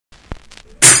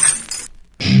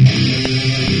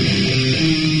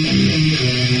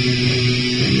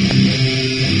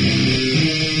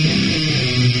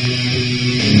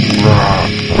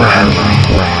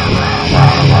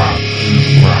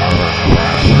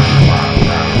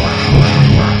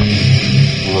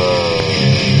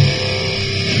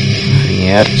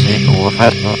merda, não vou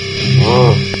fazer não.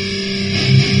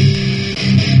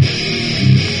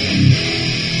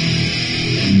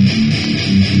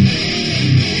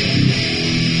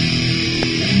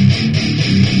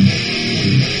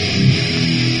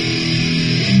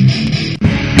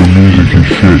 Your music is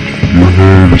shit, your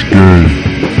hair is gay.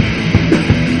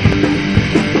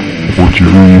 What you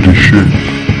read is shit,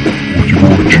 what you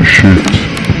watch is shit.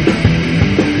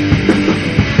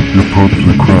 Your pubs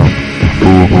are crap,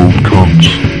 full of old cunts.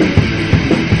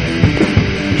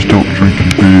 Stop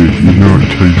drinking beer, you know it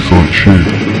tastes like shit.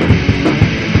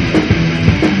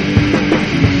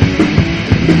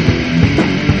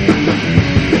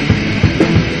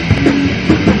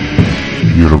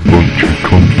 You're a bunch of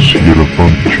cunts, you're a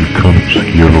bunch of cunts,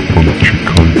 you're a bunch of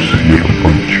cunts, you're a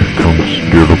bunch of cunts,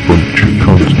 you're a bunch of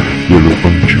cunts, you're a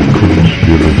bunch of cunts,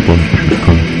 you're a bunch of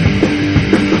cunts.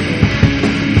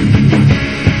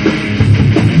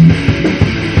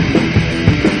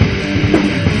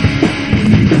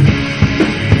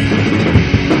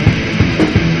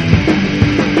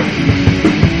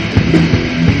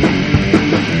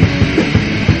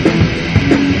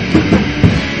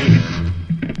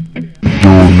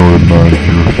 You're not a man,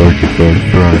 you're a faggy fag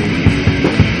bag.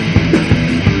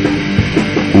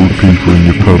 All the people in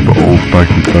your pub are all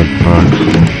faggy fag bags.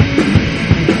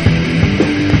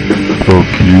 Fuck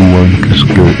you wankers,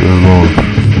 get alive.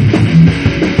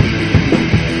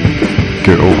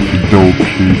 Get off the dog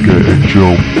queue, get a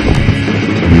job.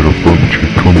 You're a bunch of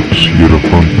cunts, you're a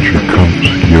bunch of cunts,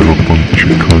 you're a bunch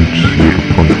of cunts, you're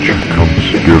a bunch of cunts,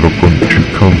 you're a bunch of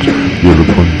cunts, you're a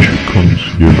bunch of cunts,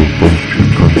 you're a bunch of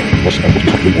cunts.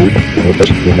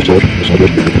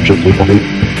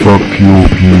 Fuck your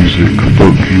music,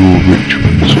 fuck your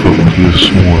Richmonds, fuck your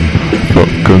Swan,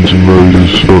 fuck Guns N'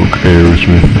 Roses, fuck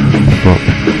Aerosmith, fuck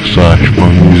Slash, my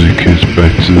music is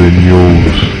better than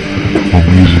yours. My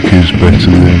music is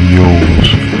better than yours.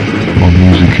 My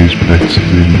music is better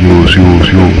than yours, yours,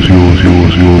 yours, yours,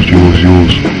 yours, yours, yours,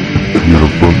 yours. You're a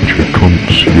bunch of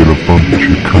cunts, you're a bunch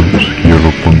of cunts, you're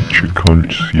a bunch of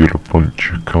cunts, you're a bunch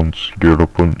of cunts, you're a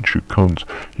bunch of cunts,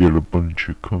 you're a bunch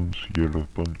of cunts, you're a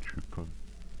bunch of cunts.